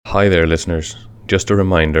Hi there, listeners. Just a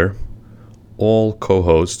reminder, all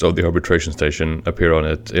co-hosts of the Arbitration Station appear on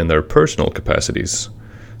it in their personal capacities.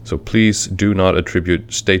 So please do not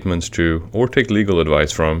attribute statements to or take legal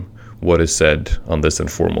advice from what is said on this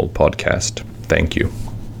informal podcast. Thank you.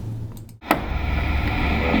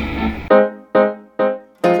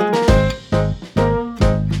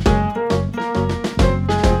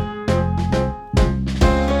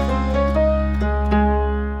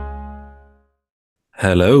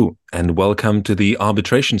 Hello, and welcome to the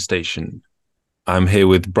Arbitration Station. I'm here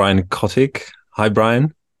with Brian Kotick. Hi,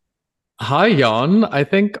 Brian. Hi, Jan. I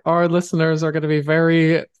think our listeners are going to be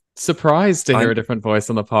very surprised to hear a different voice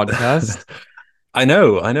on the podcast. I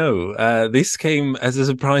know. This came as a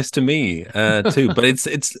surprise to me too, but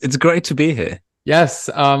it's great to be here. Yes,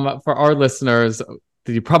 for our listeners,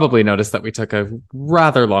 you probably noticed that we took a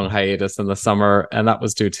rather long hiatus in the summer, and that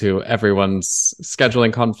was due to everyone's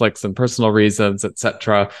scheduling conflicts and personal reasons,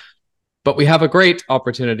 etc. But we have a great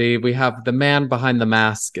opportunity. We have the man behind the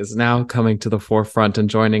mask is now coming to the forefront and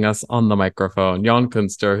joining us on the microphone, Jan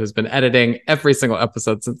Kunster, who's been editing every single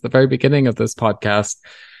episode since the very beginning of this podcast.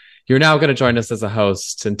 You're now going to join us as a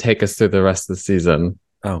host and take us through the rest of the season.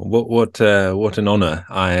 Oh, what an honor!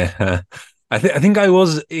 I think I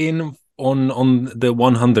was in on the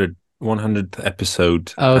 100th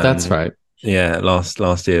episode. Oh, that's right. Yeah,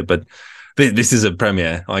 last year, but this is a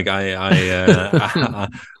premiere. Like okay,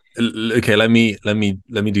 let me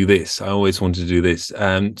do this. I always want to do this.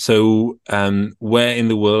 So where in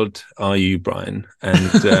the world are you, Brian?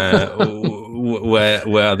 And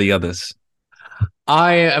where are the others?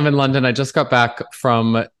 I am in London. I just got back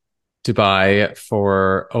from Dubai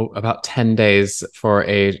for about 10 days for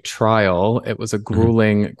a trial. It was a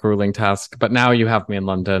grueling task, but now you have me in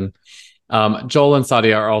London. Joel and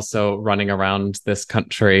Sadia are also running around this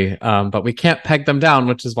country, but we can't peg them down,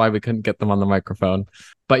 which is why we couldn't get them on the microphone.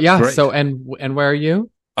 But yeah, great. So and where are you?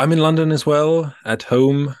 I'm in London as well, at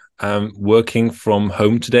home, working from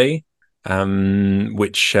home today,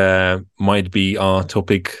 which might be our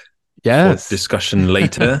topic. Yes. For discussion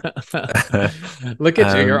later. Look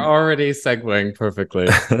at you. You're already segueing perfectly.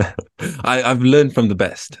 I've learned from the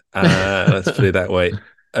best. Let's put it that way.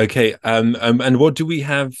 Okay. And what do we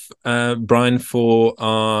have, Brian, for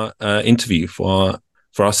our interview, for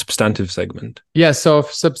our substantive segment? Yeah, so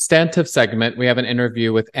substantive segment, we have an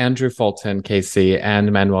interview with Andrew Fulton, KC,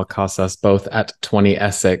 and Manuel Casas, both at 20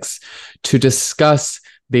 Essex, to discuss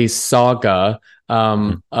the saga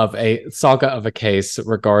of a case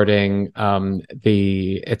regarding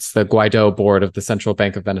the Guaido board of the Central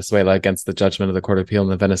Bank of Venezuela against the judgment of the Court of Appeal in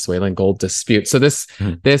the Venezuelan gold dispute. So this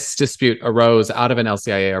dispute arose out of an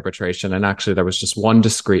LCIA arbitration, and actually there was just one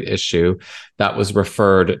discrete issue that was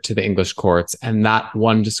referred to the English courts, and that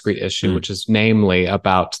one discrete issue, which is namely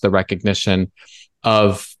about the recognition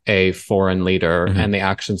of a foreign leader and the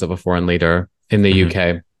actions of a foreign leader in the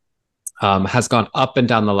UK. Has gone up and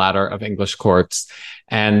down the ladder of English courts,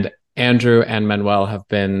 and Andrew and Manuel have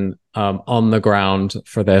been on the ground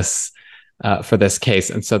for this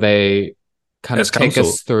case, and so they kind of take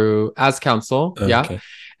us through as counsel,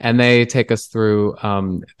 and they take us through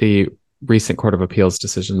the recent Court of Appeals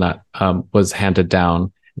decision that was handed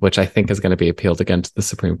down, which I think is going to be appealed again to the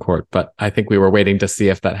Supreme Court. But I think we were waiting to see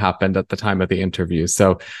if that happened at the time of the interview.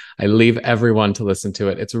 So I leave everyone to listen to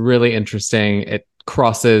it. It's really interesting. It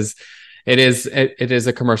crosses. It is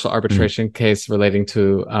a commercial arbitration case relating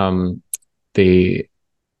to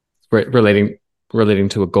relating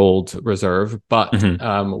to a gold reserve, but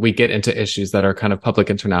we get into issues that are kind of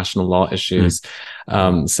public international law issues.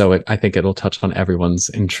 So I think it'll touch on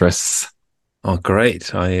everyone's interests. Oh,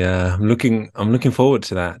 great! I'm looking forward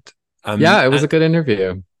to that. It was a good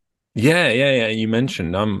interview. Yeah. You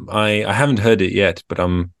mentioned I haven't heard it yet, but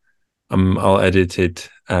I'll edit it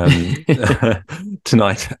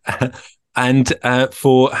tonight. And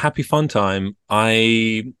for Happy Fun Time,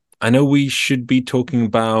 I know we should be talking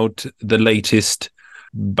about the latest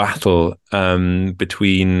battle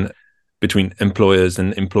between employers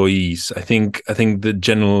and employees. I think the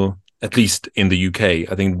general, at least in the UK,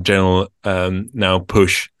 I think general now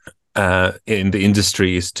push in the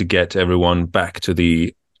industry is to get everyone back to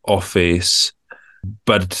the office,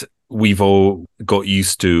 but we've all got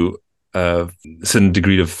used to a certain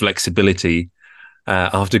degree of flexibility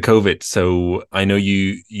after COVID. So I know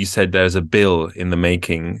you said there's a bill in the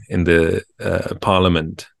making in the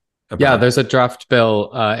Parliament. There's a draft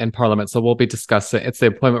bill in Parliament. So we'll be discussing, it's the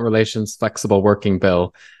Employment Relations Flexible Working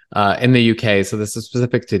Bill in the UK. So this is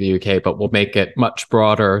specific to the UK, but we'll make it much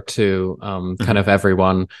broader to kind of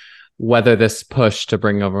everyone. whether this push to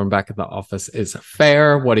bring everyone back in the office is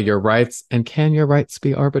fair. What are your rights? And can your rights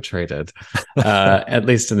be arbitrated? At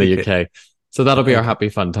least in the UK. So that'll be our happy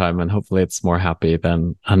fun time. And hopefully it's more happy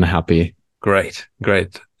than unhappy. Great.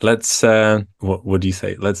 Let's, what do you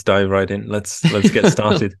say? Let's dive right in. Let's get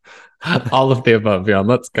started. All of the above, Bjorn.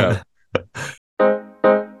 Let's go.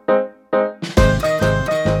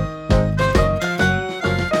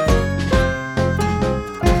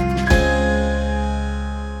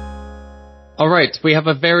 All right, we have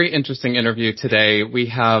a very interesting interview today. We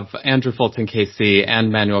have Andrew Fulton KC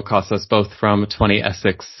and Manuel Casas, both from 20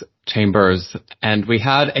 Essex Chambers. And we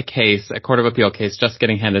had a case, a Court of Appeal case, just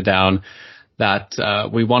getting handed down that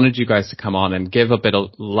we wanted you guys to come on and give a bit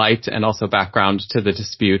of light and also background to the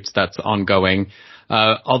dispute that's ongoing.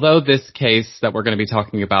 Although this case that we're going to be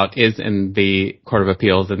talking about is in the Court of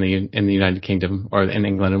Appeals in the United Kingdom, or in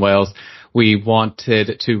England and Wales, we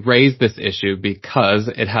wanted to raise this issue because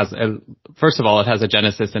it has first of all, it has a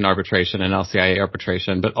genesis in arbitration and LCIA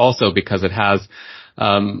arbitration, but also because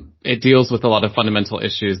it deals with a lot of fundamental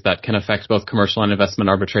issues that can affect both commercial and investment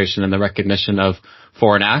arbitration and the recognition of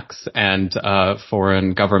foreign acts and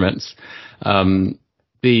foreign governments. Welcome,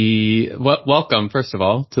 first of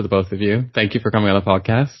all, to the both of you. Thank you for coming on the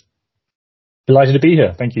podcast. Delighted to be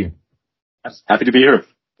here. Thank you. Happy to be here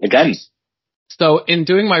again. So in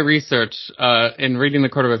doing my research, in reading the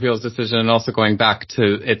Court of Appeals decision and also going back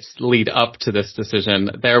to its lead up to this decision,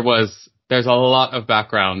 there's a lot of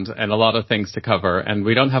background and a lot of things to cover, and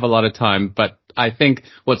we don't have a lot of time, but I think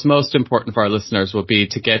what's most important for our listeners will be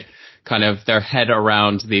to get kind of their head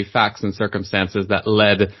around the facts and circumstances that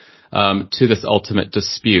led to this ultimate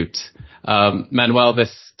dispute. Manuel,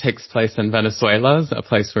 this takes place in Venezuela, a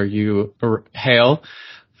place where you hail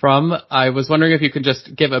from. I was wondering if you could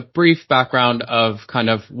just give a brief background of kind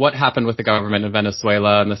of what happened with the government of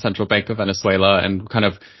Venezuela and the Central Bank of Venezuela, and kind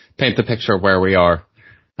of paint the picture of where we are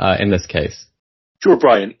in this case. Sure,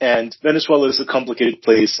 Brian. And Venezuela is a complicated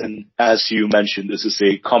place, and as you mentioned, this is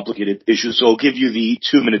a complicated issue, so I'll give you the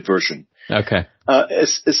 2-minute version. Okay.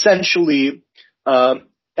 Essentially,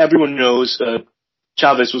 everyone knows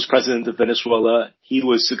Chavez was president of Venezuela. He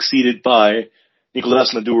was succeeded by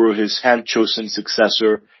Nicolás Maduro, his hand-chosen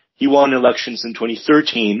successor. He won elections in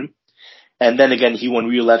 2013, and then again he won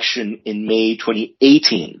re-election in May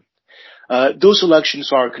 2018. Those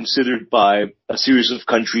elections are considered by a series of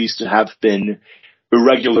countries to have been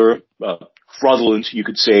irregular, fraudulent, you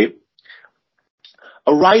could say.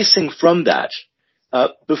 Arising from that,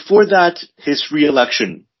 before that, his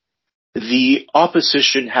re-election, the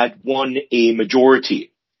opposition had won a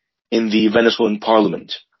majority in the Venezuelan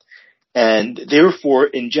parliament. And therefore,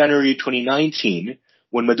 in January 2019,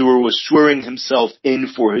 when Maduro was swearing himself in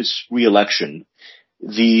for his re-election,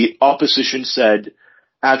 the opposition said,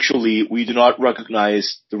 actually, we do not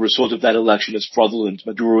recognize the result of that election as fraudulent.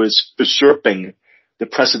 Maduro is usurping the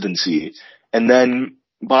presidency. And then,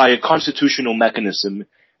 by a constitutional mechanism,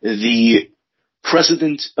 the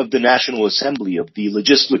president of the National Assembly, of the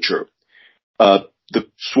legislature,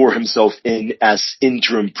 swore himself in as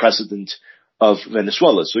interim president of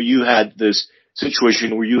Venezuela. So you had this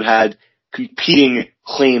situation where you had competing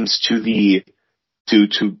claims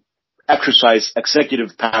to exercise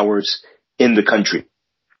executive powers in the country.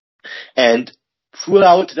 And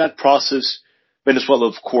throughout that process, Venezuela,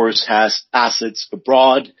 of course, has assets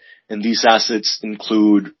abroad, and these assets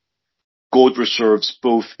include gold reserves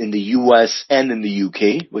both in the US and in the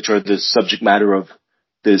UK, which are the subject matter of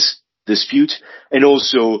this dispute, and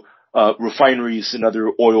also refineries and other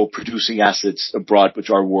oil-producing assets abroad, which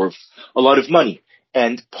are worth a lot of money.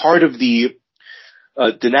 And part of the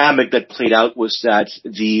dynamic that played out was that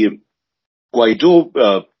the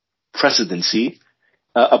Guaido presidency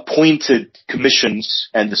appointed commissions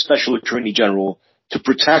and the Special Attorney General to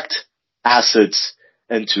protect assets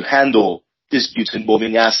and to handle disputes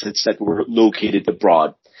involving assets that were located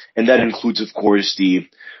abroad. And that includes, of course, the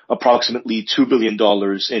approximately $2 billion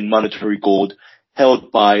in monetary gold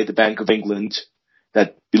held by the Bank of England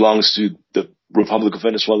that belongs to the Republic of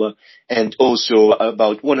Venezuela, and also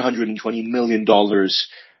about $120 million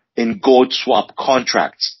in gold swap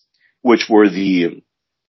contracts, which were the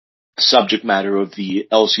subject matter of the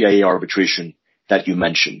LCIA arbitration that you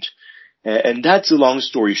mentioned. And that's a long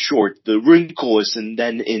story short. The wrinkle is, and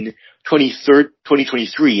then in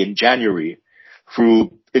 2023, in January,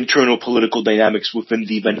 through internal political dynamics within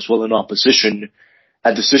the Venezuelan opposition,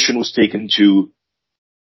 a decision was taken to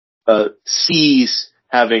cease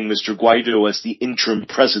having Mr. Guaido as the interim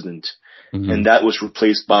president. Mm-hmm. And that was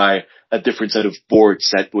replaced by a different set of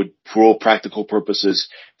boards that would, for all practical purposes,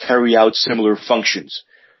 carry out similar functions.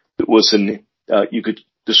 It was you could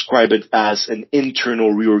describe it as an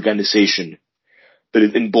internal reorganization, but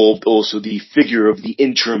it involved also the figure of the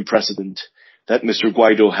interim president that Mr.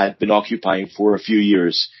 Guaido had been occupying for a few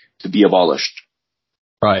years to be abolished.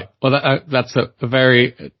 Right. Well, that's a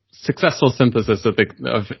very successful synthesis of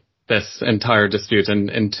this entire dispute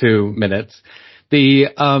in 2 minutes. So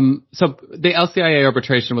the LCIA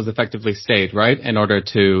arbitration was effectively stayed, right, in order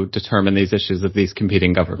to determine these issues of these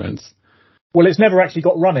competing governments. Well, it's never actually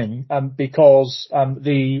got running because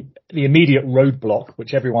the immediate roadblock,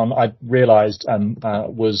 which everyone I realised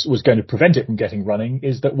was going to prevent it from getting running,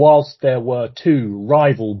 is that whilst there were two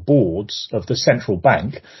rival boards of the central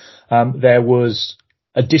bank, there was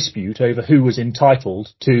a dispute over who was entitled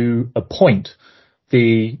to appoint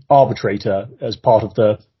the arbitrator as part of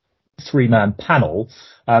the three-man panel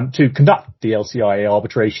to conduct the LCIA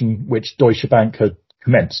arbitration, which Deutsche Bank had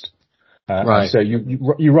commenced. Right. So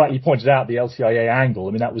you rightly pointed out the LCIA angle.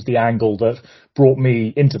 I mean, that was the angle that brought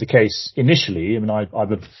me into the case initially. I mean,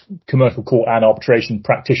 I'm a commercial court and arbitration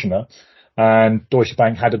practitioner, and Deutsche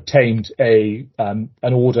Bank had obtained an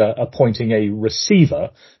order appointing a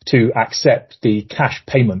receiver to accept the cash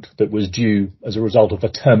payment that was due as a result of a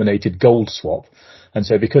terminated gold swap. And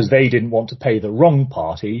so because they didn't want to pay the wrong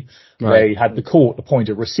party, They had the court appoint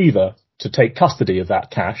a receiver to take custody of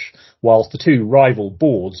that cash, whilst the two rival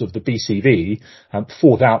boards of the BCV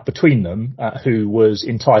fought out between them who was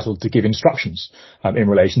entitled to give instructions in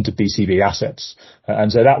relation to BCV assets.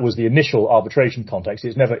 And so that was the initial arbitration context.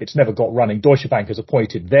 It's never got running. Deutsche Bank has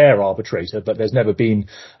appointed their arbitrator, but there's never been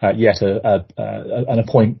yet an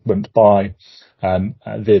appointment by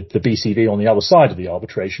the BCV on the other side of the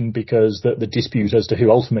arbitration, because the dispute as to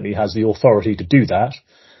who ultimately has the authority to do that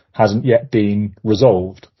hasn't yet been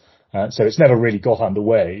resolved. So it's never really got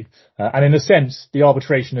underway. And in a sense, the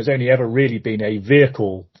arbitration has only ever really been a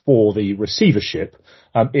vehicle for the receivership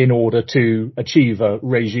in order to achieve a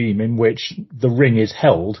regime in which the ring is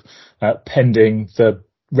held pending the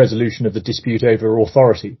resolution of the dispute over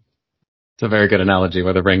authority. It's a very good analogy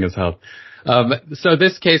where the ring is held. So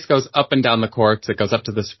this case goes up and down the courts. It goes up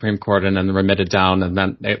to the Supreme Court and then remitted down, and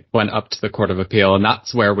then it went up to the Court of Appeal. And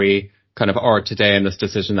that's where we kind of are today in this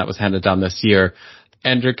decision that was handed down this year.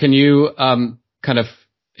 Andrew, can you kind of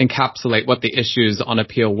encapsulate what the issues on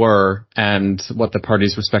appeal were and what the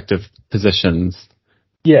parties' respective positions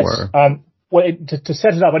were? Well, to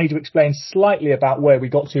set it up, I need to explain slightly about where we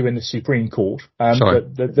got to in the Supreme Court. Sure.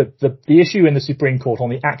 The issue in the Supreme Court on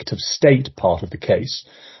the Act of State part of the case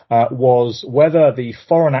was whether the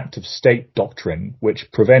Foreign Act of State doctrine,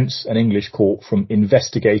 which prevents an English court from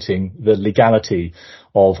investigating the legality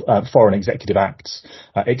of foreign executive acts,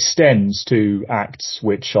 extends to acts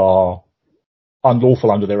which are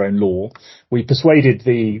unlawful under their own law. We persuaded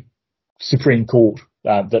the Supreme Court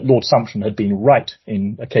that Lord Sumption had been right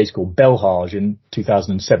in a case called Belhage in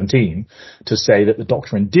 2017 to say that the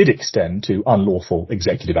doctrine did extend to unlawful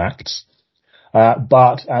executive acts.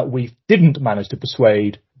 But we didn't manage to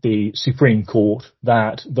persuade the Supreme Court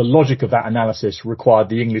that the logic of that analysis required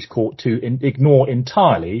the English court to ignore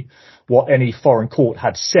entirely what any foreign court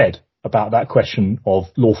had said about that question of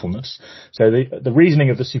lawfulness. So the reasoning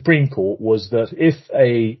of the Supreme Court was that if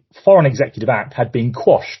a foreign executive act had been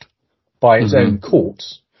quashed by its own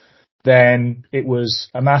courts, then it was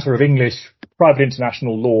a matter of English private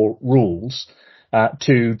international law rules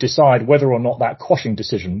to decide whether or not that quashing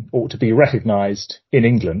decision ought to be recognised in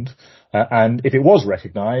England. And if it was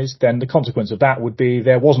recognised, then the consequence of that would be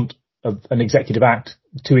there wasn't an executive act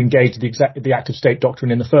to engage the Act of State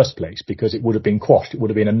doctrine in the first place, because it would have been quashed. It would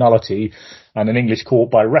have been a nullity, and an English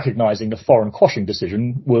court, by recognising the foreign quashing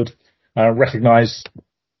decision, would recognise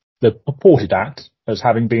the purported act as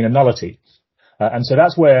having been a nullity. And so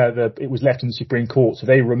that's where it was left in the Supreme Court. So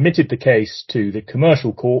they remitted the case to the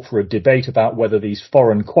Commercial Court for a debate about whether these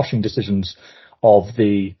foreign quashing decisions of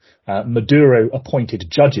the Maduro-appointed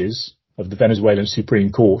judges of the Venezuelan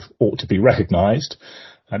Supreme Court ought to be recognised.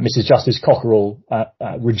 Mrs. Justice Cockerell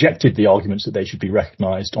rejected the arguments that they should be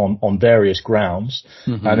recognised on various grounds.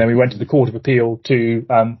 And then we went to the Court of Appeal to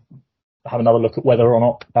have another look at whether or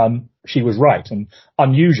not she was right. And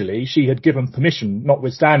unusually, she had given permission,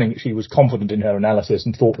 notwithstanding that she was confident in her analysis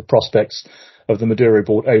and thought the prospects of the Maduro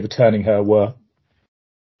board overturning her were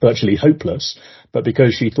virtually hopeless. But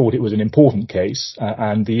because she thought it was an important case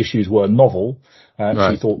and the issues were novel,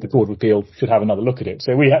 she thought the Court of Appeal should have another look at it.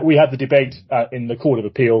 So we had the debate in the Court of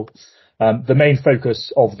Appeal. The main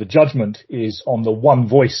focus of the judgment is on the one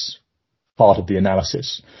voice part of the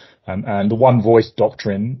analysis. And the one voice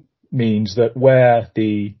doctrine means that where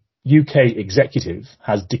the UK executive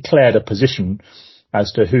has declared a position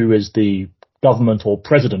as to who is the government or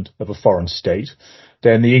president of a foreign state,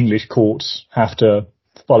 then the English courts have to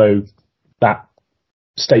follow that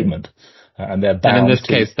statement. And they're bound. And in this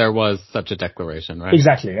case, there was such a declaration, right?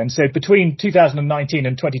 Exactly. And so between 2019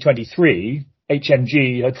 and 2023,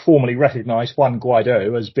 HMG had formally recognized Juan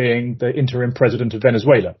Guaido as being the interim president of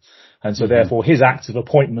Venezuela. And so therefore his acts of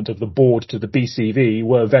appointment of the board to the BCV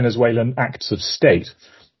were Venezuelan acts of state.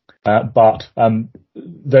 But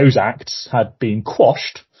those acts had been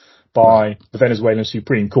quashed by the Venezuelan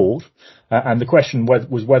Supreme Court. And the question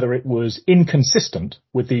was whether it was inconsistent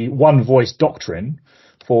with the one voice doctrine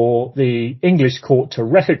for the English court to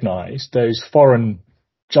recognize those foreign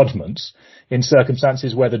judgments in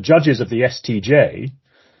circumstances where the judges of the STJ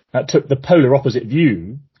took the polar opposite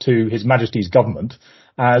view to His Majesty's government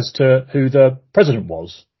as to who the president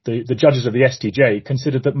was. The judges of the STJ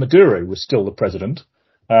considered that Maduro was still the president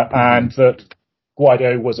and that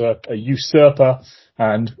Guaido was a usurper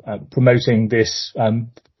and promoting this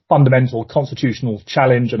fundamental constitutional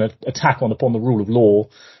challenge and attack upon the rule of law.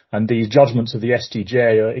 And these judgments of the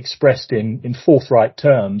STJ are expressed in forthright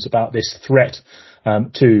terms about this threat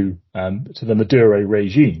to the Maduro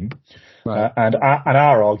regime. Right. And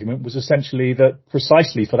our argument was essentially that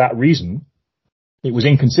precisely for that reason, it was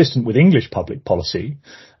inconsistent with English public policy,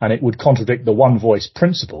 and it would contradict the one voice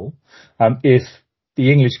principle if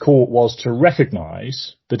the English court was to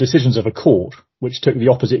recognise the decisions of a court which took the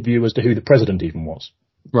opposite view as to who the president even was.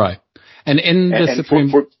 Right. And in the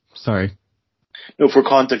Supreme... Sorry. No, for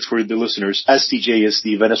context for the listeners, STJ is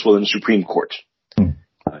the Venezuelan Supreme Court.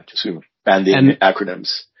 Just to band in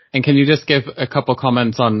acronyms. And can you just give a couple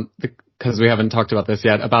comments on, because we haven't talked about this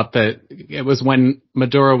yet, about it was when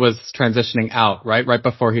Maduro was transitioning out, right? Right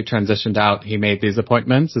before he transitioned out, he made these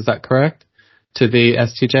appointments. Is that correct? To the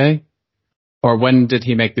STJ? Or when did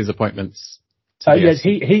he make these appointments? Yes,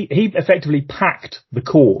 he effectively packed the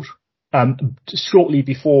court shortly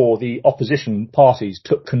before the opposition parties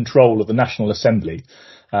took control of the National Assembly.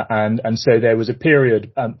 And so there was a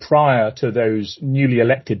period prior to those newly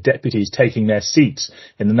elected deputies taking their seats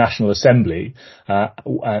in the National Assembly,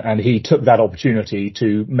 and he took that opportunity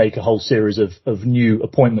to make a whole series of new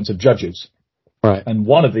appointments of judges. Right. And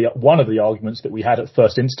one of the arguments that we had at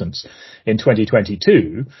first instance in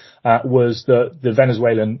 2022 was that the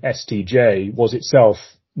Venezuelan STJ was itself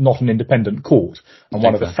not an independent court. And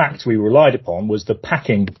one of the facts we relied upon was the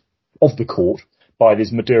packing of the court by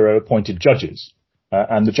these Maduro-appointed judges.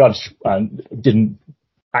 And the judge didn't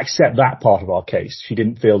accept that part of our case. She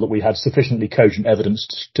didn't feel that we had sufficiently cogent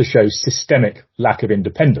evidence to show systemic lack of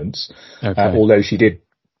independence, although she did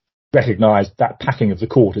recognise that packing of the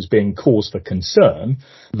court as being cause for concern.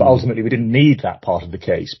 But ultimately we didn't need that part of the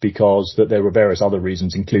case because that there were various other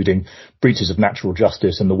reasons, including breaches of natural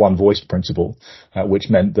justice and the one voice principle, which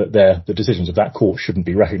meant that the decisions of that court shouldn't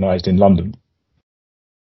be recognised in London.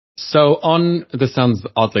 So this sounds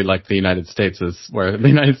oddly like the United States is where the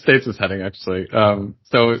United States is heading, actually.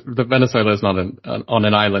 So the Venezuela is not on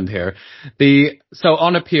an island here. So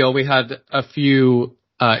on appeal, we had a few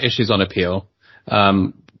issues on appeal.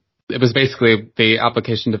 It was basically the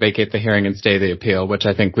application to vacate the hearing and stay the appeal, which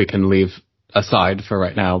I think we can leave aside for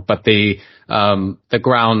right now. But the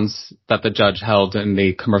grounds that the judge held in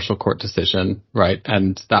the commercial court decision, right,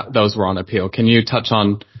 and those were on appeal. Can you touch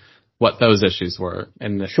on what those issues were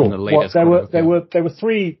in the latest? Well, there were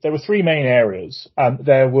three main areas.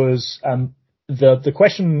 There was the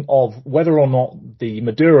question of whether or not the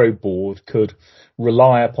Maduro board could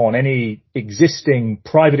rely upon any existing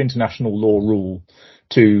private international law rule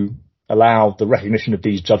to allow the recognition of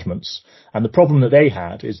these judgments. And the problem that they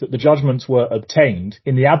had is that the judgments were obtained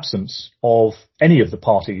in the absence of any of the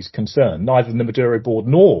parties concerned. Neither the Maduro board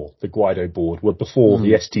nor the Guaido board were before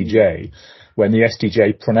the STJ when the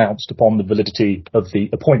STJ pronounced upon the validity of the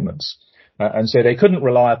appointments. And so they couldn't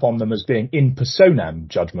rely upon them as being in personam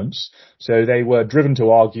judgments. So they were driven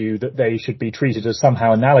to argue that they should be treated as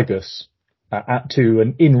somehow analogous to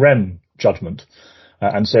an in rem judgment.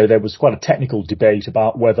 And so there was quite a technical debate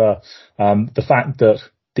about whether the fact that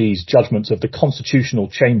these judgments of the constitutional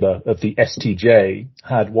chamber of the STJ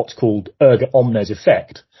had what's called erga omnes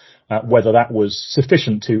effect, whether that was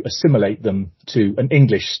sufficient to assimilate them to an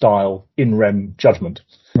English-style in rem judgment,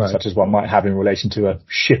 such as one might have in relation to a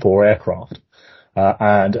ship or aircraft.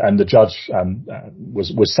 And the judge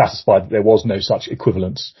was satisfied that there was no such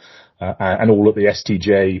equivalence. And all that the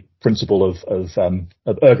STJ principle of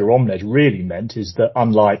erga omnes really meant is that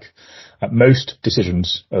unlike most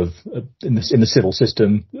decisions in the civil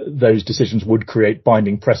system, those decisions would create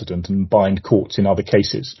binding precedent and bind courts in other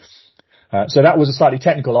cases. So that was a slightly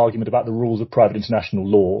technical argument about the rules of private international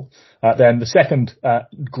law. Then the second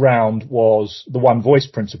ground was the one voice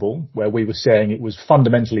principle, where we were saying it was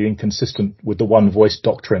fundamentally inconsistent with the one voice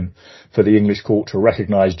doctrine for the English court to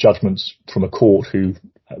recognise judgments from a court who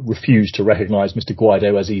refused to recognise Mr.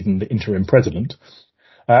 Guaido as even the interim president.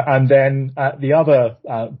 And then the other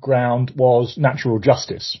ground was natural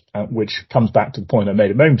justice, which comes back to the point I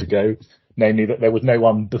made a moment ago, namely that there was no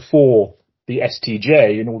one before the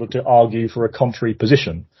STJ in order to argue for a contrary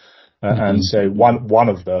position. And so one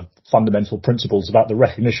of the fundamental principles about the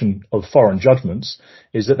recognition of foreign judgments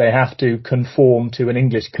is that they have to conform to an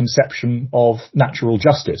English conception of natural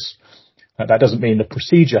justice. That doesn't mean the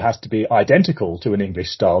procedure has to be identical to an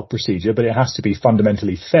English-style procedure, but it has to be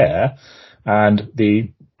fundamentally fair. And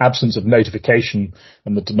the absence of notification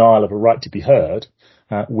and the denial of a right to be heard,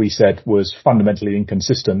 we said, was fundamentally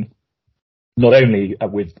inconsistent, not only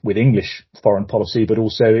with English foreign policy, but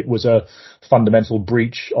also it was a fundamental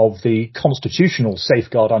breach of the constitutional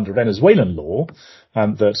safeguard under Venezuelan law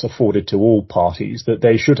that's afforded to all parties, that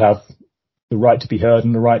they should have the right to be heard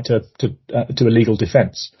and the right to a legal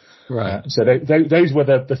defence. Right. So those were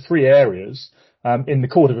the three areas. In the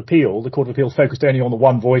Court of Appeal focused only on the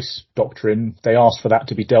one voice doctrine. They asked for that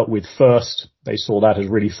to be dealt with first. They saw that as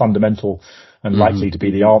really fundamental and likely to be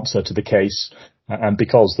the answer to the case. And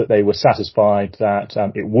because that they were satisfied that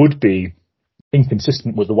it would be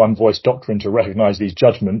inconsistent with the one voice doctrine to recognise these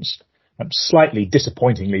judgments, slightly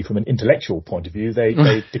disappointingly from an intellectual point of view, they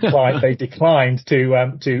declined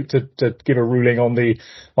to give a ruling on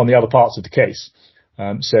the other parts of the case.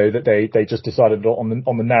 So that they just decided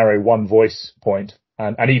on the narrow one voice point,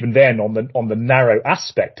 and even then on the narrow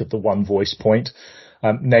aspect of the one voice point,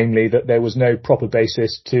 namely that there was no proper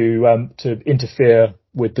basis to interfere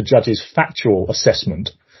with the judge's factual assessment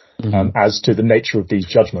as to the nature of these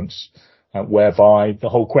judgments, whereby the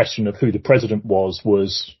whole question of who the president was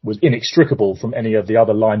inextricable from any of the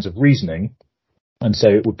other lines of reasoning, and so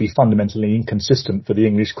it would be fundamentally inconsistent for the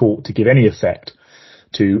English court to give any effect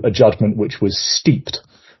to a judgment which was steeped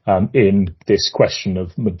in this question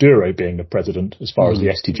of Maduro being the president as far as the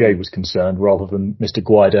STJ was concerned, rather than Mr.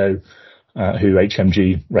 Guaido, who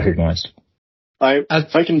HMG recognised.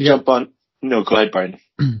 If I can jump on. No, go ahead, Brian.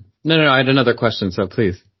 No, I had another question, so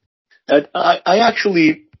please. I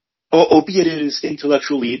actually, albeit it is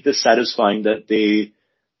intellectually dissatisfying that they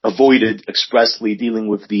avoided expressly dealing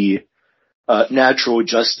with the natural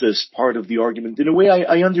justice part of the argument, in a way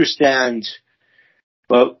I understand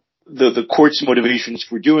the court's motivations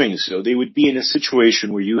for doing so. They would be in a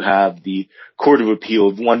situation where you have the Court of Appeal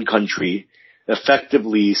of one country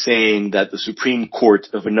effectively saying that the Supreme Court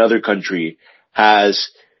of another country has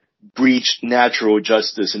breached natural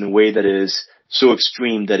justice in a way that is so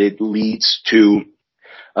extreme that it leads to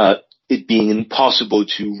it being impossible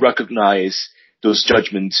to recognize those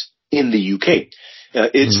judgments in the UK.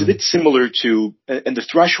 It's a bit similar to, and the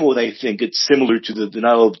threshold, I think, it's similar to the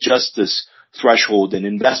denial of justice threshold in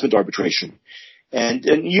investment arbitration. And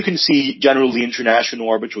you can see generally international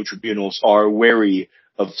arbitral tribunals are wary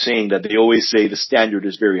of saying that. They always say the standard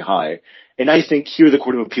is very high. And I think here the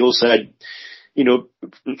Court of Appeal said,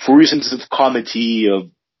 for reasons of comity,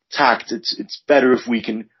 of tact, it's better if we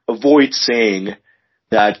can avoid saying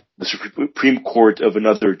that the Supreme Court of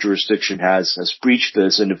another jurisdiction has breached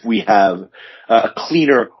this, and if we have a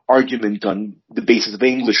cleaner argument on the basis of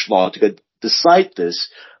English law to decide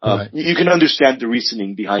this, you can understand the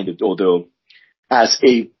reasoning behind it, although as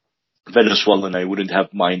a Venezuelan, I wouldn't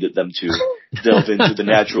have minded them to delve into the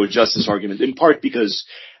natural justice argument, in part because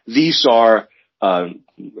these are, I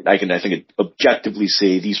think objectively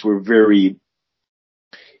say these were very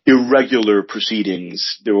irregular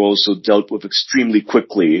proceedings. They were also dealt with extremely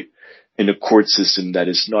quickly in a court system that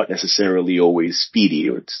is not necessarily always speedy,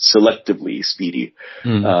 or it's selectively speedy,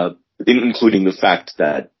 including the fact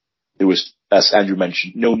that there was, as Andrew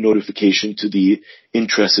mentioned, no notification to the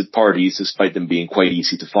interested parties, despite them being quite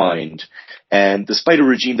easy to find. And despite a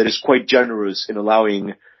regime that is quite generous in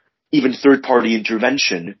allowing even third-party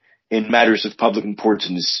intervention in matters of public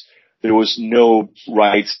importance, there was no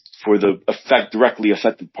right for the directly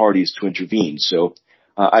affected parties to intervene. So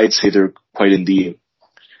I'd say they're quite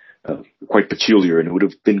quite peculiar, and it would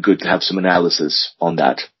have been good to have some analysis on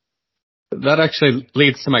that. That actually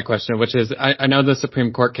leads to my question, which is, I know the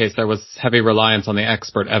Supreme Court case, there was heavy reliance on the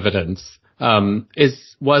expert evidence.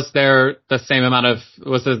 Was there the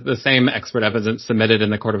same expert evidence submitted in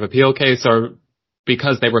the Court of Appeal case, or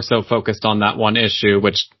because they were so focused on that one issue,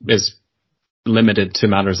 which is limited to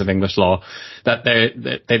matters of English law, that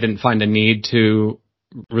they didn't find a need to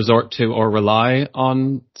resort to or rely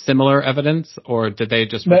on similar evidence, or did they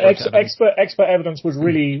just expert evidence was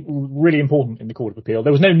really important in the Court of Appeal.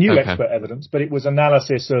 There was no new expert evidence, but it was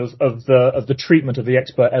analysis of the treatment of the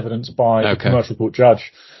expert evidence by the commercial court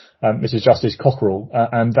judge, Mrs. Justice Cockerell,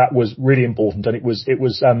 and that was really important, and it was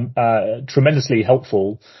tremendously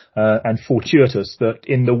helpful and fortuitous that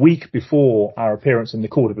in the week before our appearance in the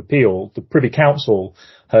Court of Appeal, the Privy Council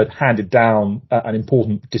had handed down an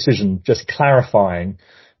important decision just clarifying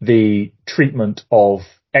the treatment of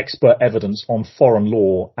expert evidence on foreign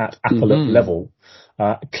law at appellate level,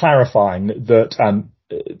 clarifying that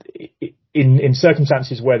in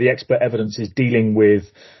circumstances where the expert evidence is dealing with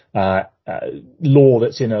law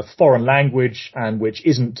that's in a foreign language and which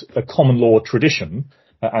isn't a common law tradition,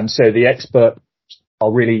 and so the experts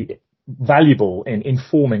are really valuable in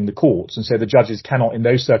informing the courts, and so the judges cannot in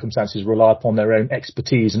those circumstances rely upon their own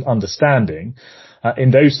expertise and understanding.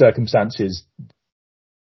 In those circumstances,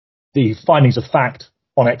 the findings of fact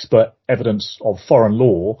on expert evidence of foreign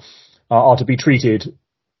law are to be treated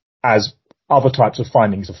as other types of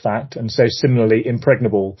findings of fact, and so similarly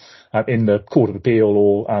impregnable in the Court of Appeal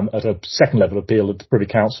or at a second level appeal at the Privy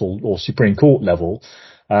Council or Supreme Court level,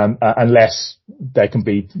 unless there can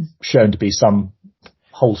be shown to be some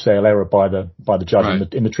wholesale error by the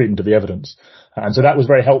judge in the treatment of the evidence. And so that was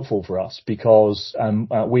very helpful for us because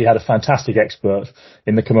we had a fantastic expert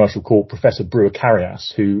in the commercial court, Professor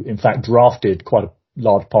Brewer-Carias, who in fact drafted quite a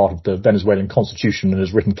large part of the Venezuelan constitution and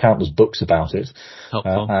has written countless books about it.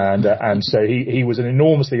 And so he was an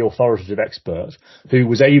enormously authoritative expert who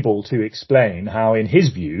was able to explain how, in his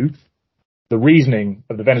view, the reasoning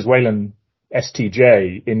of the Venezuelan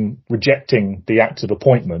STJ in rejecting the act of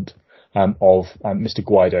appointment of Mr.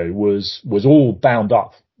 Guaido was all bound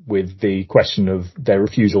up with the question of their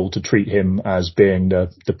refusal to treat him as being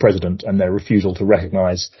the president and their refusal to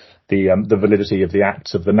recognize the validity of the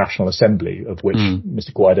acts of the National Assembly, of which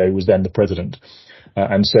Mr. Guaido was then the president.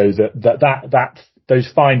 And so that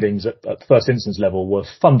those findings at first instance level were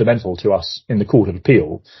fundamental to us in the Court of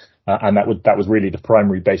Appeal, and that was really the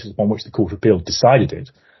primary basis upon which the Court of Appeal decided it.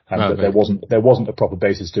 That there wasn't a proper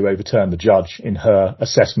basis to overturn the judge in her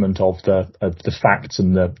assessment of the facts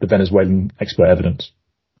and the Venezuelan expert evidence.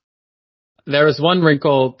 There is one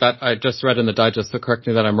wrinkle that I just read in the digest, so correct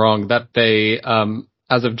me that I'm wrong, that they,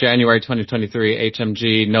 as of January 2023,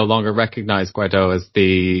 HMG no longer recognized Guaido as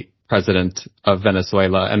the president of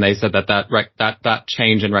Venezuela, and they said that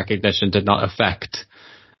change in recognition did not affect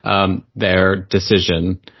their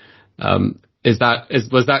decision. Was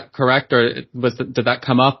that correct, or did that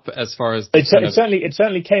come up as far as it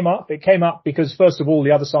certainly came up? It came up because first of all,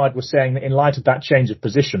 the other side was saying that in light of that change of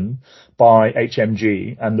position by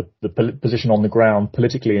HMG and the position on the ground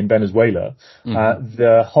politically in Venezuela,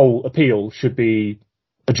 the whole appeal should be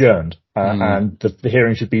adjourned and the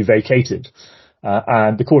hearing should be vacated.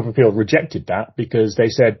 And the Court of Appeal rejected that because they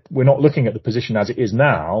said, we're not looking at the position as it is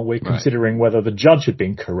now. We're considering whether the judge had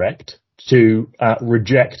been correct to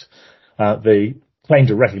reject the claim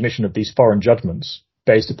to recognition of these foreign judgments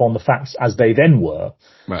based upon the facts as they then were.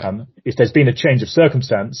 If there's been a change of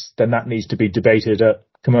circumstance, then that needs to be debated at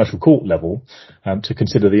commercial court level to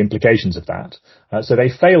consider the implications of that. So they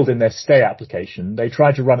failed in their stay application. They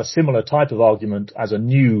tried to run a similar type of argument as a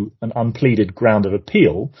new and unpleaded ground of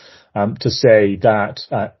appeal to say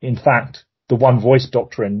that, in fact, the one voice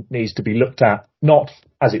doctrine needs to be looked at not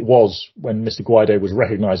as it was when Mr. Guaido was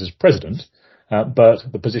recognized as president, but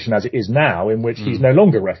the position as it is now, in which he's no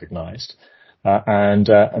longer recognised, and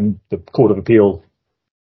the Court of Appeal,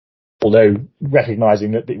 although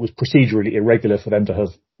recognising that it was procedurally irregular for them to have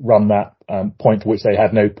run that point for which they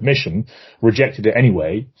had no permission, rejected it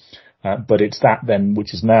anyway. But it's that then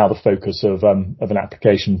which is now the focus of an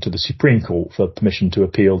application to the Supreme Court for permission to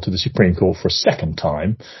appeal to the Supreme Court for a second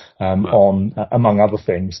time on, among other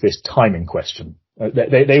things, this timing question.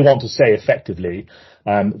 They want to say effectively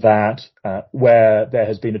that where there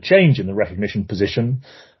has been a change in the recognition position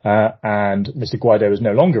and Mr. Guaido is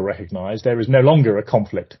no longer recognised, there is no longer a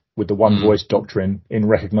conflict with the one voice doctrine in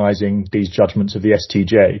recognising these judgments of the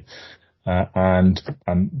STJ. And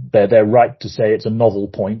they're right to say it's a novel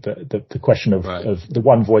point that the question of the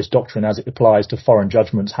one voice doctrine as it applies to foreign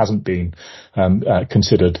judgments hasn't been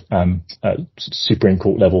considered at Supreme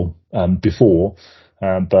Court level before.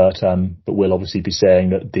 But we'll obviously be saying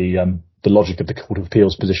that the logic of the Court of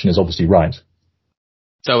Appeal's position is obviously right.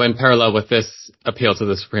 So in parallel with this appeal to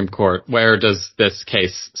the Supreme Court, where does this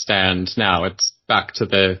case stand now? It's back to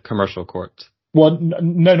the commercial court. Well,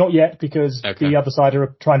 no, not yet, because the other side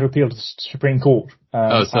are trying to appeal to the Supreme Court.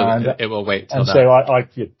 So it will wait till that. And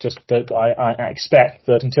so I expect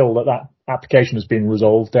that until that application has been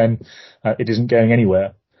resolved, then it isn't going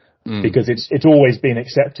anywhere. Because it's always been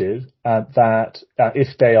accepted that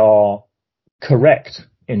if they are correct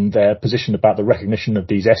in their position about the recognition of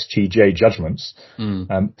these SGJ judgments,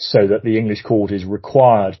 so that the English court is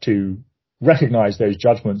required to recognise those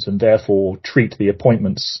judgments and therefore treat the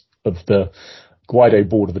appointments of the Guaido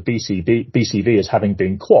board of the BCV as having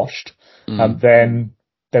been quashed, then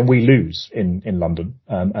we lose in London,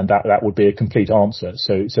 and that would be a complete answer.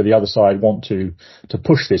 So the other side want to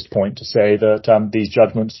push this point to say that these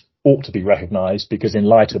judgments ought to be recognised because in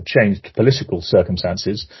light of changed political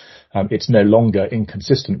circumstances, it's no longer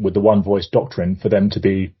inconsistent with the one voice doctrine for them to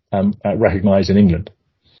be recognised in England.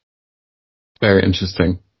 Very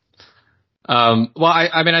interesting. Well,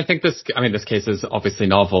 I think this case is obviously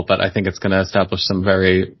novel, but I think it's going to establish some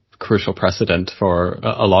very crucial precedent for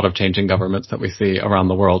a lot of changing governments that we see around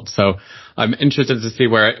the world. So I'm interested to see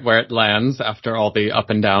where it lands after all the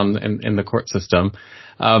up and down in the court system.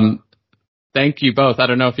 Thank you both. I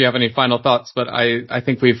don't know if you have any final thoughts, but I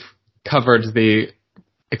think we've covered the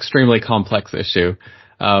extremely complex issue,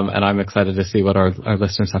 and I'm excited to see what our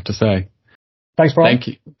listeners have to say. Thanks, Brian.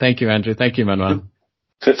 Thank you, Andrew. Thank you, Manuel.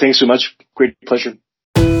 Thanks so much. Great pleasure.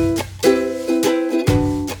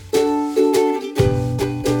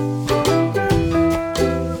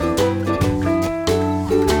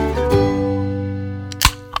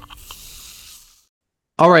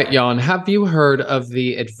 All right, Jan, have you heard of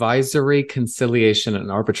the Advisory, Conciliation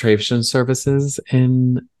and Arbitration Services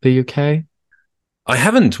in the UK? I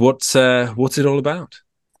haven't. What's it all about?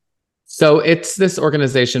 So it's this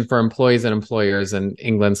organization for employees and employers in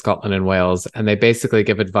England, Scotland, and Wales, and they basically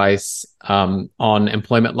give advice on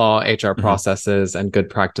employment law, HR processes, and good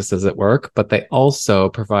practices at work, but they also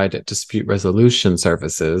provide dispute resolution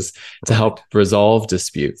services to help resolve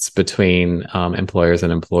disputes between employers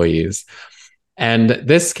and employees. And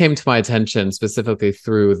this came to my attention specifically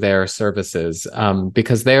through their services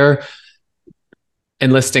because they're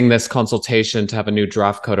enlisting this consultation to have a new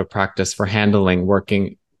draft code of practice for handling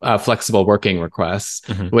flexible working requests,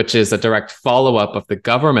 which is a direct follow-up of the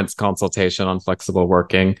government's consultation on flexible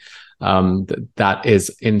working that is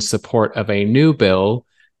in support of a new bill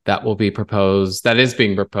that is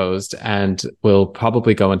being proposed and will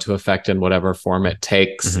probably go into effect in whatever form it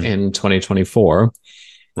takes in 2024.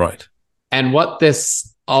 Right. And what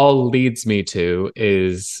this all leads me to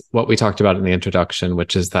is what we talked about in the introduction,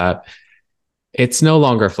 which is that it's no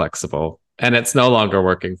longer flexible and it's no longer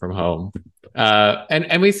working from home.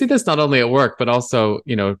 And we see this not only at work, but also,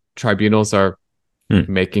 tribunals are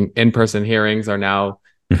making in-person hearings are now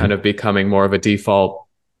kind of becoming more of a default.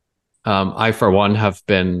 I, for one, have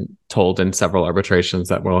been told in several arbitrations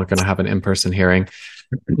that we're going to have an in-person hearing.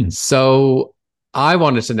 So I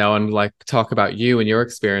wanted to know and talk about you and your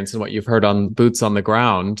experience and what you've heard on boots on the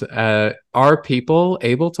ground. Are people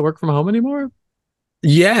able to work from home anymore?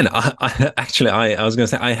 Yeah, and I was going to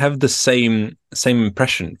say I have the same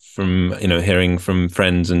impression from hearing from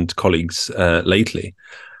friends and colleagues lately.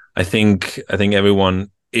 I think everyone,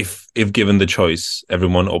 if given the choice,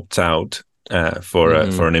 everyone opts out for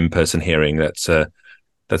an in-person hearing. That's a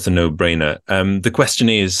no-brainer. The question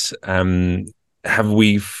is, have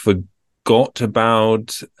we forgot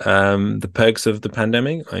about the perks of the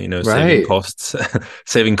pandemic?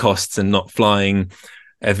 Saving costs and not flying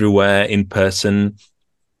everywhere in person.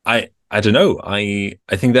 I don't know. I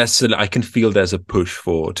think I can feel there's a push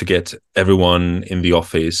to get everyone in the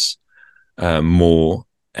office more,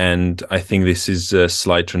 and I think this is a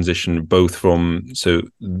slight transition both from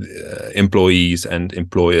employees and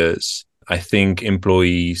employers. I think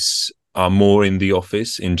employees are more in the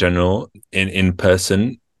office in general in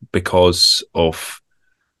person because of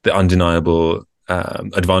the undeniable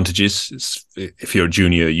advantages. If you're a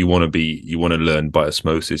junior, you want to learn by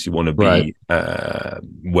osmosis. You want to be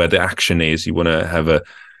where the action is. You want to have a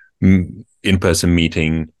in-person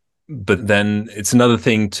meeting. But then it's another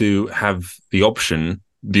thing to have the option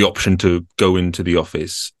to go into the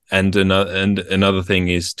office, and another thing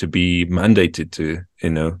is to be mandated to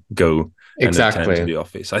go and attend to the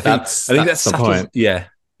office. I think that's the point. Yeah.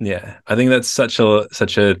 I think that's such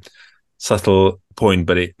a subtle point,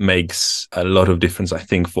 but it makes a lot of difference, I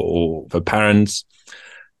think, for parents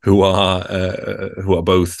who are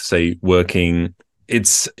both, say, working.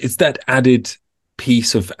 It's that added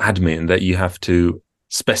piece of admin that you have to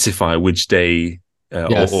specify which day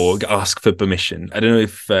or ask for permission. I don't know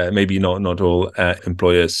if maybe not all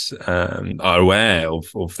employers are aware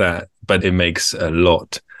of that, but it makes a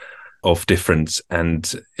lot of difference,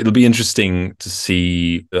 and it'll be interesting to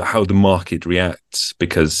see how the market reacts,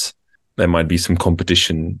 because there might be some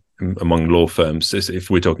competition among law firms. If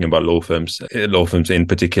we're talking about law firms in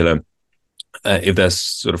particular, if there's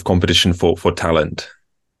sort of competition for talent.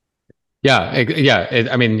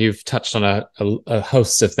 I mean, you've touched on a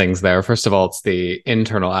host of things there. First of all, it's the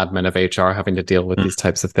internal admin of HR having to deal with these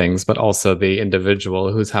types of things, but also the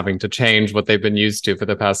individual who's having to change what they've been used to for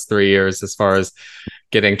the past 3 years, as far as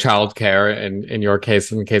getting childcare in your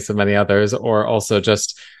case, in the case of many others, or also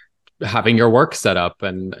just having your work set up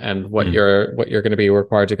and what you're going to be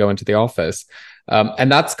required to go into the office.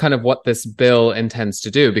 And that's kind of what this bill intends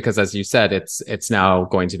to do, because as you said, it's now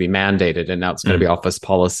going to be mandated, and now it's going to be office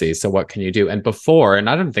policy. So what can you do? And before, and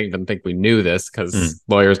I don't even think we knew this, because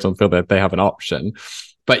lawyers don't feel that they have an option,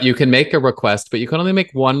 but you can make a request, but you can only make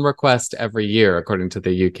one request every year, according to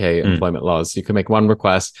the UK employment laws. You can make one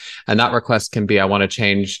request, and that request can be, I want to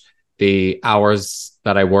change the hours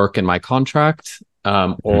that I work in my contract,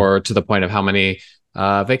 or to the point of how many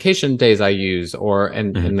vacation days I use, or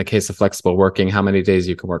in the case of flexible working, how many days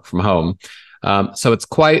you can work from home. So it's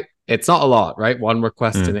not a lot, right? One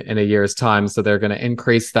request in a year's time. So they're going to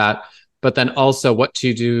increase that. But then also, what do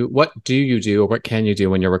you do, or what can you do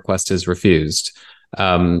when your request is refused?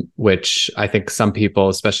 Which I think some people,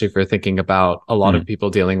 especially if you're thinking about a lot of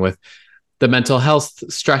people dealing with the mental health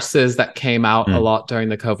stresses that came out a lot during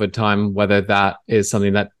the COVID time, whether that is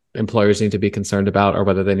something that employers need to be concerned about, or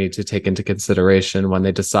whether they need to take into consideration when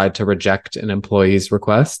they decide to reject an employee's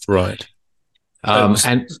request. Right.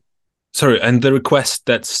 And the request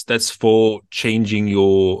that's for changing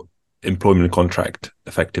your employment contract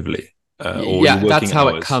effectively. That's how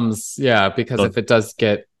it comes. Yeah, because if it does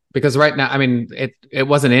because right now, I mean, it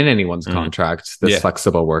wasn't in anyone's contract, this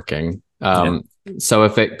flexible working. So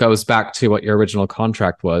if it goes back to what your original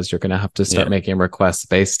contract was, you're going to have to start making requests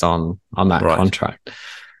based on that contract.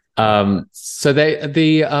 So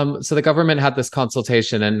the government had this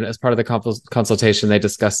consultation, and as part of the consultation, they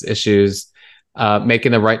discussed issues,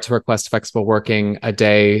 making the right to request flexible working a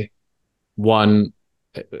day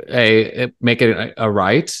make it a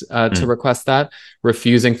right to request that,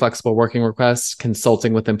 refusing flexible working requests,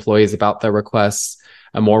 consulting with employees about their requests,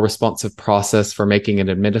 a more responsive process for making and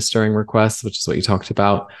administering requests, which is what you talked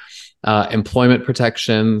about, employment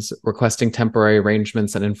protections, requesting temporary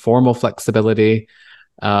arrangements, and informal flexibility.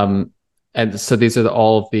 And so these are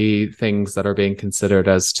all the things that are being considered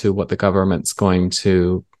as to what the government's going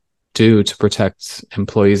to do to protect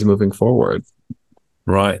employees moving forward.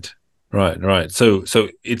 Right. So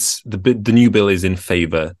it's the new bill is in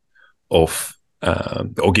favor of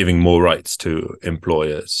or giving more rights to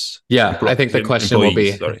employers. I think the question will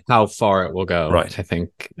be how far it will go. Right. I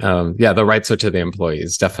think the rights are to the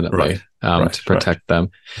employees, definitely, to protect them.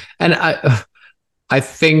 And I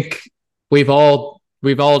think we've all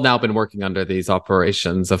now been working under these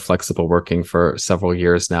operations of flexible working for several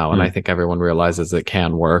years now, and I think everyone realizes it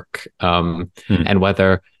can work. And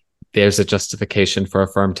whether there's a justification for a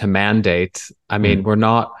firm to mandate, I mean, we're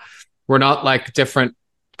not like different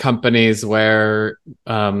companies where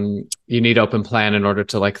you need open plan in order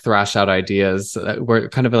to like thrash out ideas. We're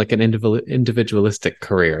kind of like an individualistic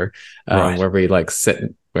career, where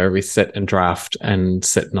we sit and draft and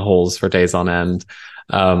sit in holes for days on end.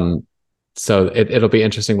 So it'll be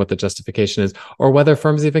interesting what the justification is, or whether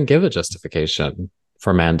firms even give a justification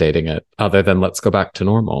for mandating it, other than let's go back to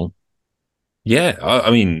normal. Yeah, I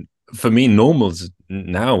mean, for me,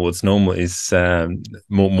 what's normal is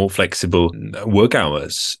more flexible work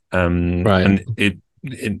hours. And it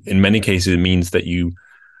in many cases it means that you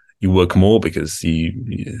work more because you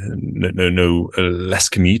less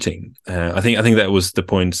commuting. I think that was the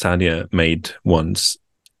point Sadia made once.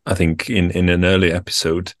 I think in an earlier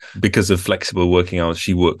episode, because of flexible working hours,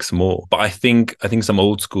 she works more. But I think some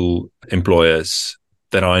old school employers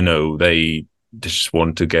that I know, they just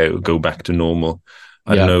want to go back to normal.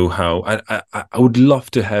 I don't know how. I would love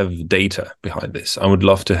to have data behind this. I would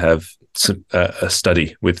love to have a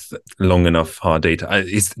study with long enough hard data.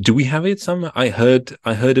 Do we have it somewhere? I heard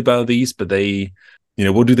about these, but they,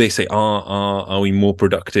 what do they say? Are we more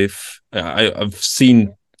productive? I've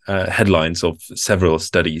seen headlines of several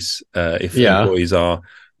studies. If employees are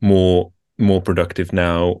more productive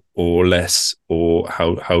now or less, or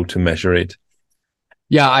how to measure it.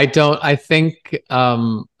 I think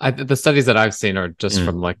the studies that I've seen are just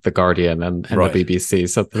from like The Guardian and the BBC,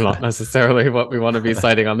 so they're not necessarily what we want to be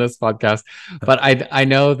citing on this podcast. But I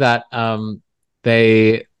know that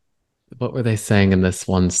what were they saying in this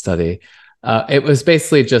one study? It was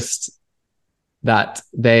basically just that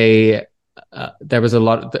there was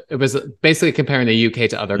it was basically comparing the UK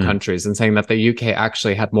to other countries and saying that the UK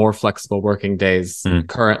actually had more flexible working days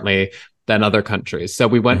currently than other countries. So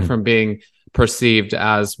we went from being perceived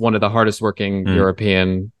as one of the hardest working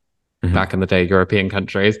European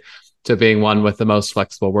countries to being one with the most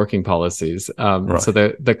flexible working policies. So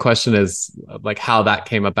the question is like how that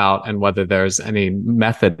came about and whether there's any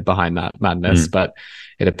method behind that madness, but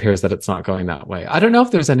it appears that it's not going that way. I don't know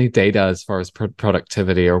if there's any data as far as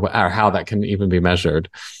productivity or how that can even be measured,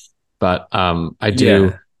 but I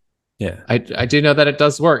do. Yeah. I do know that it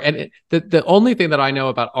does work. And the only thing that I know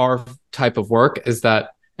about our type of work is that,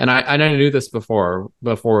 and I knew this before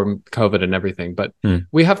COVID and everything, but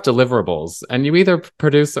we have deliverables and you either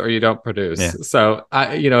produce or you don't produce. Yeah. So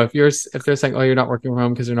if they're saying, oh, you're not working from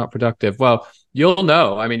home because you're not productive, well, you'll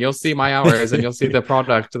know. I mean, you'll see my hours and you'll see the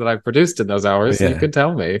product that I've produced in those hours. So you can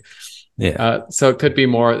tell me. Yeah. So it could be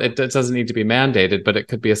more, it doesn't need to be mandated, but it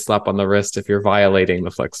could be a slap on the wrist if you're violating the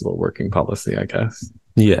flexible working policy, I guess.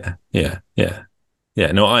 Yeah.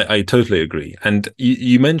 No, I totally agree. And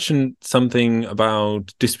you mentioned something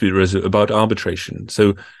about about arbitration.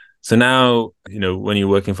 So now, when you're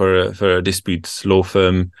working for a disputes law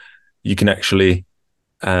firm, you can actually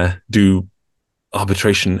do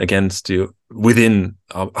arbitration against you within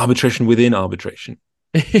arbitration.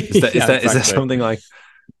 Is that something like?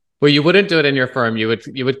 Well, you wouldn't do it in your firm. You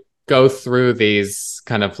would go through these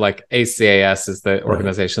kind of like ACAS is the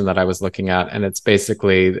organization that I was looking at. And it's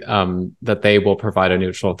basically that they will provide a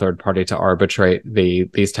neutral third party to arbitrate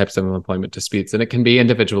these types of employment disputes. And it can be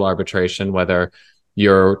individual arbitration, whether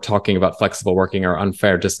you're talking about flexible working or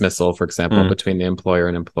unfair dismissal, for example, between the employer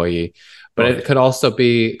and employee. But it could also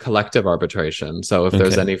be collective arbitration. So if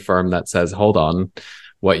there's any firm that says, hold on,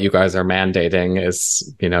 what you guys are mandating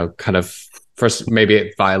is, kind of, first, maybe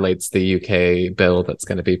it violates the UK bill that's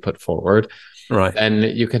going to be put forward. Right. And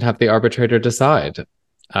you can have the arbitrator decide.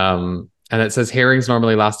 And it says hearings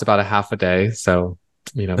normally last about a half a day. So,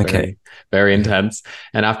 very, very intense.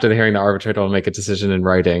 And after the hearing, the arbitrator will make a decision in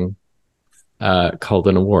writing called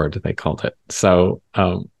an award, they called it. So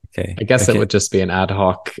I guess it would just be an ad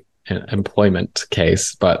hoc employment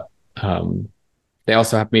case, but they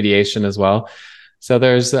also have mediation as well. So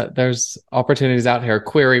there's opportunities out here.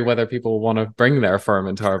 Query whether people want to bring their firm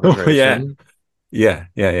into arbitration. Yeah.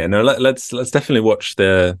 No, let's definitely watch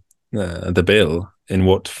the bill in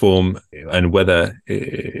what form and whether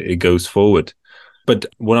it goes forward. But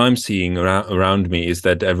what I'm seeing around me is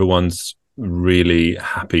that everyone's really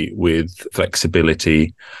happy with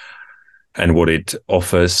flexibility and what it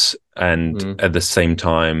offers, and at the same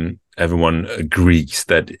time, everyone agrees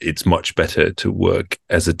that it's much better to work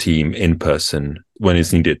as a team in person when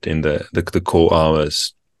it's needed in the core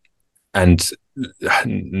hours, and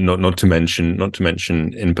not to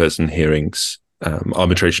mention in-person hearings,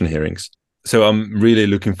 arbitration hearings. So I'm really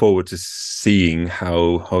looking forward to seeing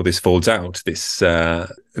how this folds out.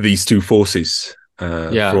 These two forces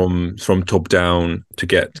from top down to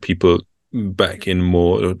get people back in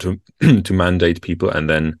more, to mandate people, and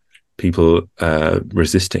then people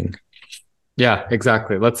resisting. Yeah,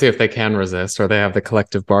 exactly. Let's see if they can resist, or they have the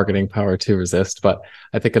collective bargaining power to resist. But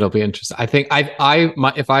I think it'll be interesting. I think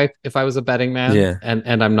if I was a betting man,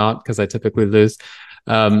 and I'm not, because I typically lose,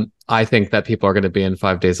 I think that people are going to be in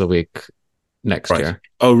 5 days a week next year.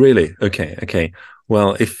 Oh, really? Okay.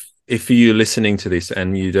 Well, if you're listening to this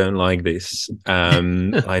and you don't like this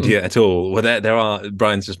idea at all, well, there are,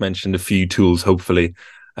 Brian's just mentioned a few tools, hopefully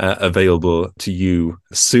available to you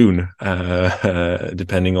soon,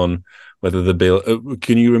 depending on whether the bill.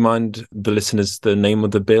 Can you remind the listeners the name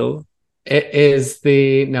of the bill? It is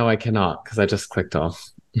no, I cannot, because I just clicked off.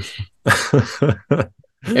 It's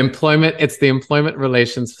the Employment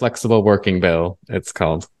Relations Flexible Working Bill, it's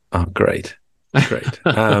called. Oh, great.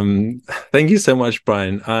 Thank you so much,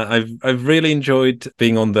 Brian. I've really enjoyed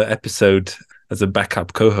being on the episode as a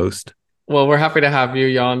backup co-host. Well, we're happy to have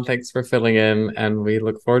you, Jan. Thanks for filling in, and we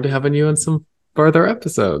look forward to having you in some further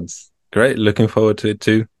episodes. Great. Looking forward to it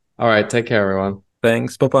too. All right. Take care, everyone.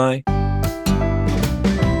 Thanks. Bye-bye.